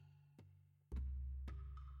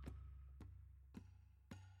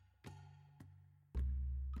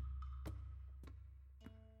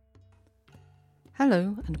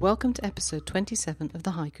Hello and welcome to episode 27 of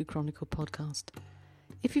the Haiku Chronicle podcast.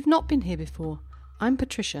 If you've not been here before, I'm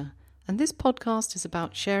Patricia and this podcast is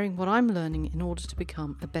about sharing what I'm learning in order to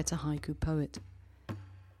become a better haiku poet.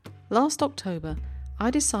 Last October,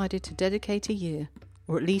 I decided to dedicate a year,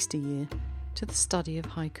 or at least a year, to the study of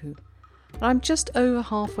haiku. And I'm just over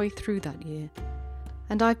halfway through that year,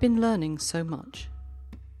 and I've been learning so much.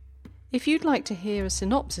 If you'd like to hear a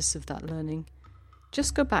synopsis of that learning,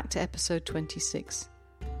 just go back to episode 26.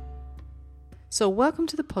 So welcome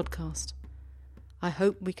to the podcast. I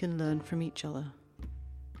hope we can learn from each other.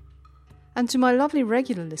 And to my lovely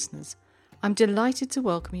regular listeners, I'm delighted to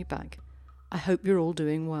welcome you back. I hope you're all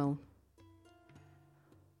doing well.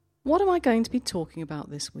 What am I going to be talking about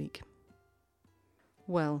this week?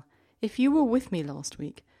 Well, if you were with me last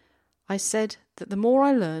week, I said that the more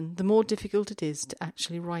I learn, the more difficult it is to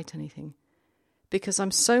actually write anything, because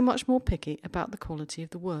I'm so much more picky about the quality of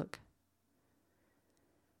the work.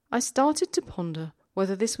 I started to ponder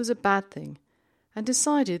whether this was a bad thing, and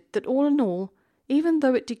decided that all in all, even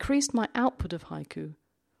though it decreased my output of haiku,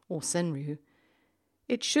 or senryu,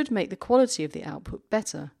 it should make the quality of the output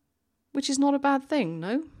better, which is not a bad thing,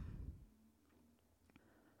 no?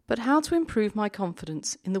 But how to improve my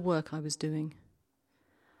confidence in the work I was doing?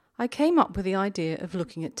 I came up with the idea of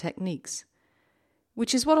looking at techniques,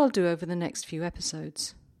 which is what I'll do over the next few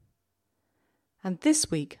episodes. And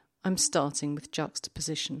this week, I'm starting with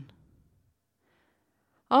juxtaposition.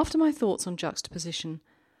 After my thoughts on juxtaposition,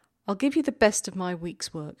 I'll give you the best of my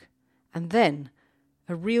week's work, and then,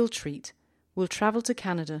 a real treat, we'll travel to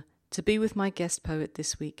Canada to be with my guest poet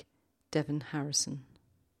this week, Devon Harrison.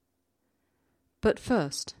 But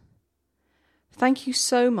first, thank you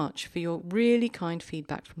so much for your really kind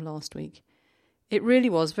feedback from last week. It really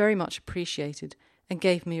was very much appreciated and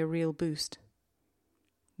gave me a real boost.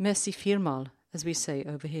 Merci vielmal, as we say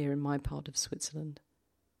over here in my part of Switzerland.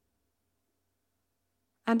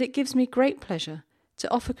 And it gives me great pleasure to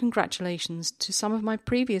offer congratulations to some of my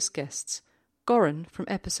previous guests, Goran from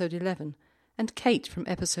episode 11 and Kate from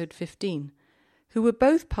episode 15, who were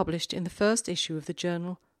both published in the first issue of the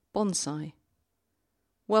journal Bonsai.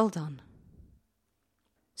 Well done.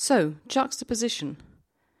 So, juxtaposition.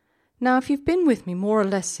 Now, if you've been with me more or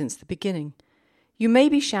less since the beginning, you may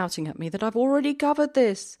be shouting at me that I've already covered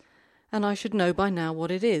this, and I should know by now what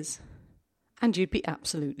it is. And you'd be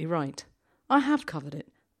absolutely right. I have covered it,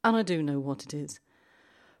 and I do know what it is.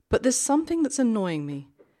 But there's something that's annoying me.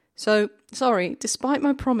 So, sorry, despite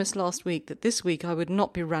my promise last week that this week I would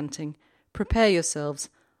not be ranting, prepare yourselves.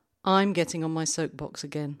 I'm getting on my soapbox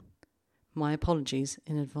again. My apologies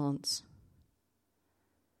in advance.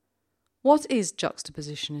 What is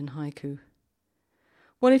juxtaposition in haiku?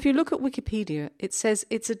 Well, if you look at Wikipedia, it says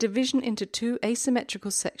it's a division into two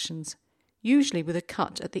asymmetrical sections, usually with a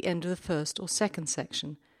cut at the end of the first or second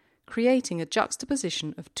section, creating a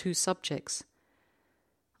juxtaposition of two subjects,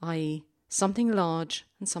 i.e., something large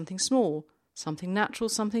and something small, something natural,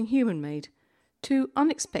 something human-made, two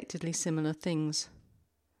unexpectedly similar things.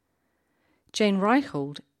 Jane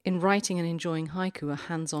Reichold, in Writing and Enjoying Haiku, a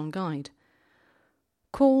hands-on guide,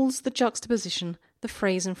 calls the juxtaposition the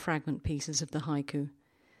phrase and fragment pieces of the haiku,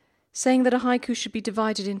 saying that a haiku should be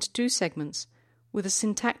divided into two segments, with a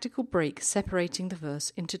syntactical break separating the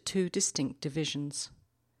verse into two distinct divisions.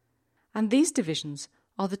 And these divisions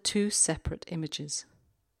are the two separate images.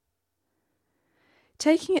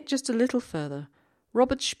 Taking it just a little further,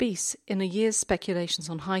 Robert Spies, in A Year's Speculations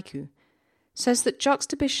on Haiku, says that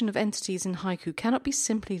juxtaposition of entities in haiku cannot be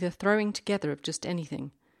simply the throwing together of just anything.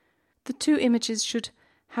 The two images should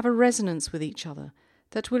have a resonance with each other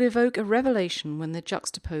that will evoke a revelation when they're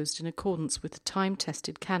juxtaposed in accordance with the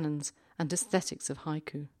time-tested canons and aesthetics of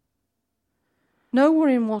haiku. Nowhere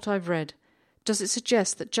in what I've read does it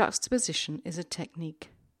suggest that juxtaposition is a technique.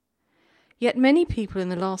 Yet many people in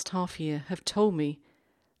the last half year have told me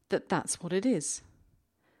that that's what it is.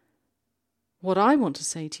 What I want to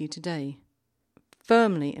say to you today,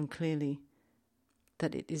 firmly and clearly,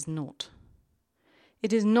 that it is not.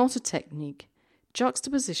 It is not a technique.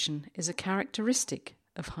 Juxtaposition is a characteristic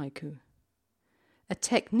of haiku. A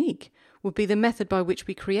technique would be the method by which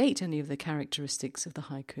we create any of the characteristics of the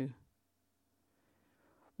haiku.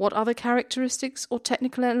 What other characteristics or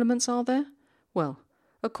technical elements are there? Well,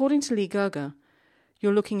 according to Lee Gerger,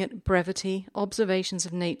 you're looking at brevity, observations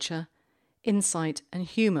of nature, insight and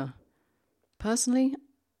humour. Personally,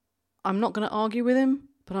 I'm not going to argue with him,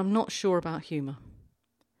 but I'm not sure about humour.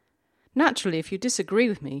 Naturally, if you disagree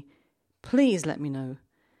with me, please let me know.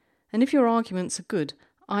 And if your arguments are good,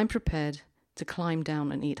 I'm prepared to climb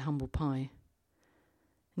down and eat humble pie.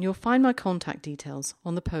 And you'll find my contact details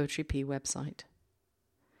on the Poetry P website.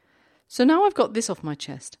 So now I've got this off my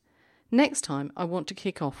chest. Next time I want to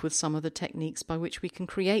kick off with some of the techniques by which we can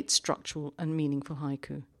create structural and meaningful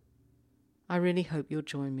haiku. I really hope you'll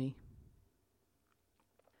join me.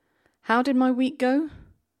 How did my week go?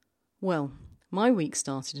 Well, my week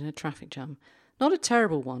started in a traffic jam. Not a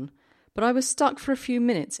terrible one, but I was stuck for a few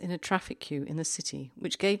minutes in a traffic queue in the city,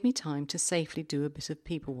 which gave me time to safely do a bit of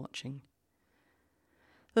people watching.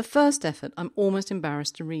 The first effort I'm almost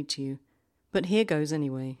embarrassed to read to you, but here goes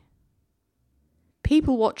anyway.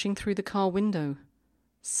 People watching through the car window.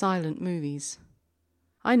 Silent movies.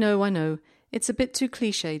 I know, it's a bit too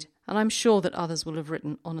cliched, and I'm sure that others will have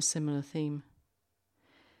written on a similar theme.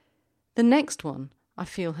 The next one, I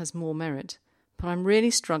feel, has more merit, but I'm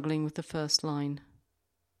really struggling with the first line.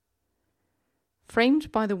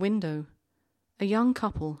 Framed by the window, a young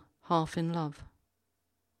couple half in love.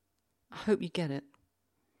 I hope you get it.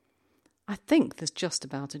 I think there's just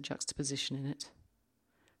about a juxtaposition in it.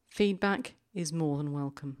 Feedback is more than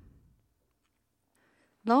welcome.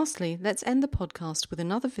 Lastly, let's end the podcast with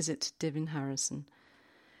another visit to Devin Harrison,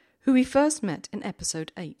 who we first met in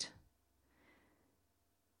episode 8.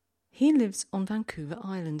 He lives on Vancouver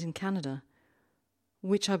Island in Canada,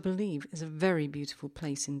 which I believe is a very beautiful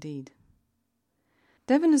place indeed.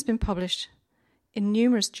 Devin has been published in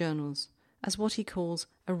numerous journals as what he calls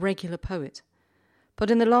a regular poet,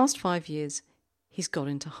 but in the last 5 years he's got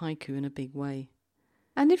into haiku in a big way.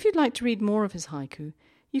 And if you'd like to read more of his haiku,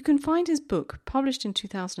 you can find his book, published in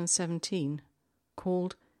 2017,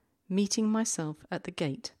 called Meeting Myself at the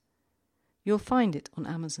Gate. You'll find it on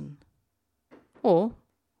Amazon. Or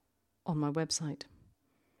on my website.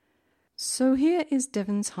 So here is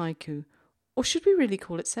Devin's haiku, or should we really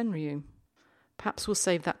call it senryu? Perhaps we'll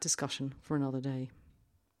save that discussion for another day.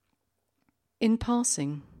 In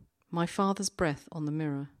passing, my father's breath on the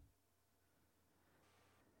mirror.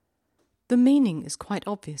 The meaning is quite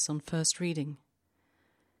obvious on first reading.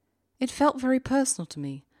 It felt very personal to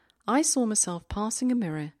me. I saw myself passing a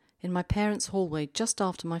mirror in my parents' hallway just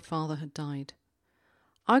after my father had died.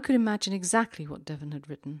 I could imagine exactly what Devin had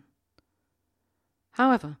written.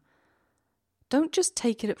 However, don't just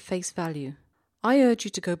take it at face value. I urge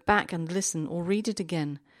you to go back and listen or read it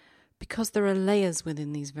again, because there are layers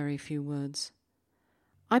within these very few words.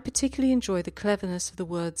 I particularly enjoy the cleverness of the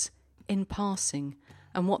words in passing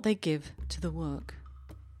and what they give to the work.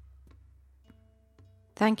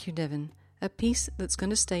 Thank you, Devin, a piece that's going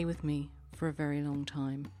to stay with me for a very long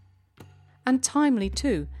time. And timely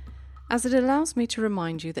too, as it allows me to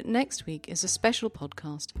remind you that next week is a special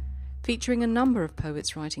podcast featuring a number of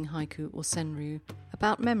poets writing haiku or senryu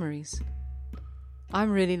about memories.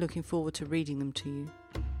 I'm really looking forward to reading them to you.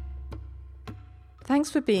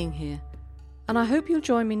 Thanks for being here, and I hope you'll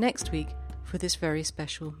join me next week for this very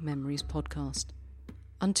special Memories podcast.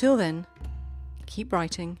 Until then, keep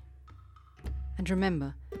writing, and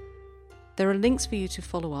remember, there are links for you to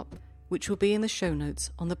follow up, which will be in the show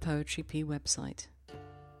notes on the Poetry P website.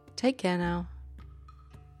 Take care now.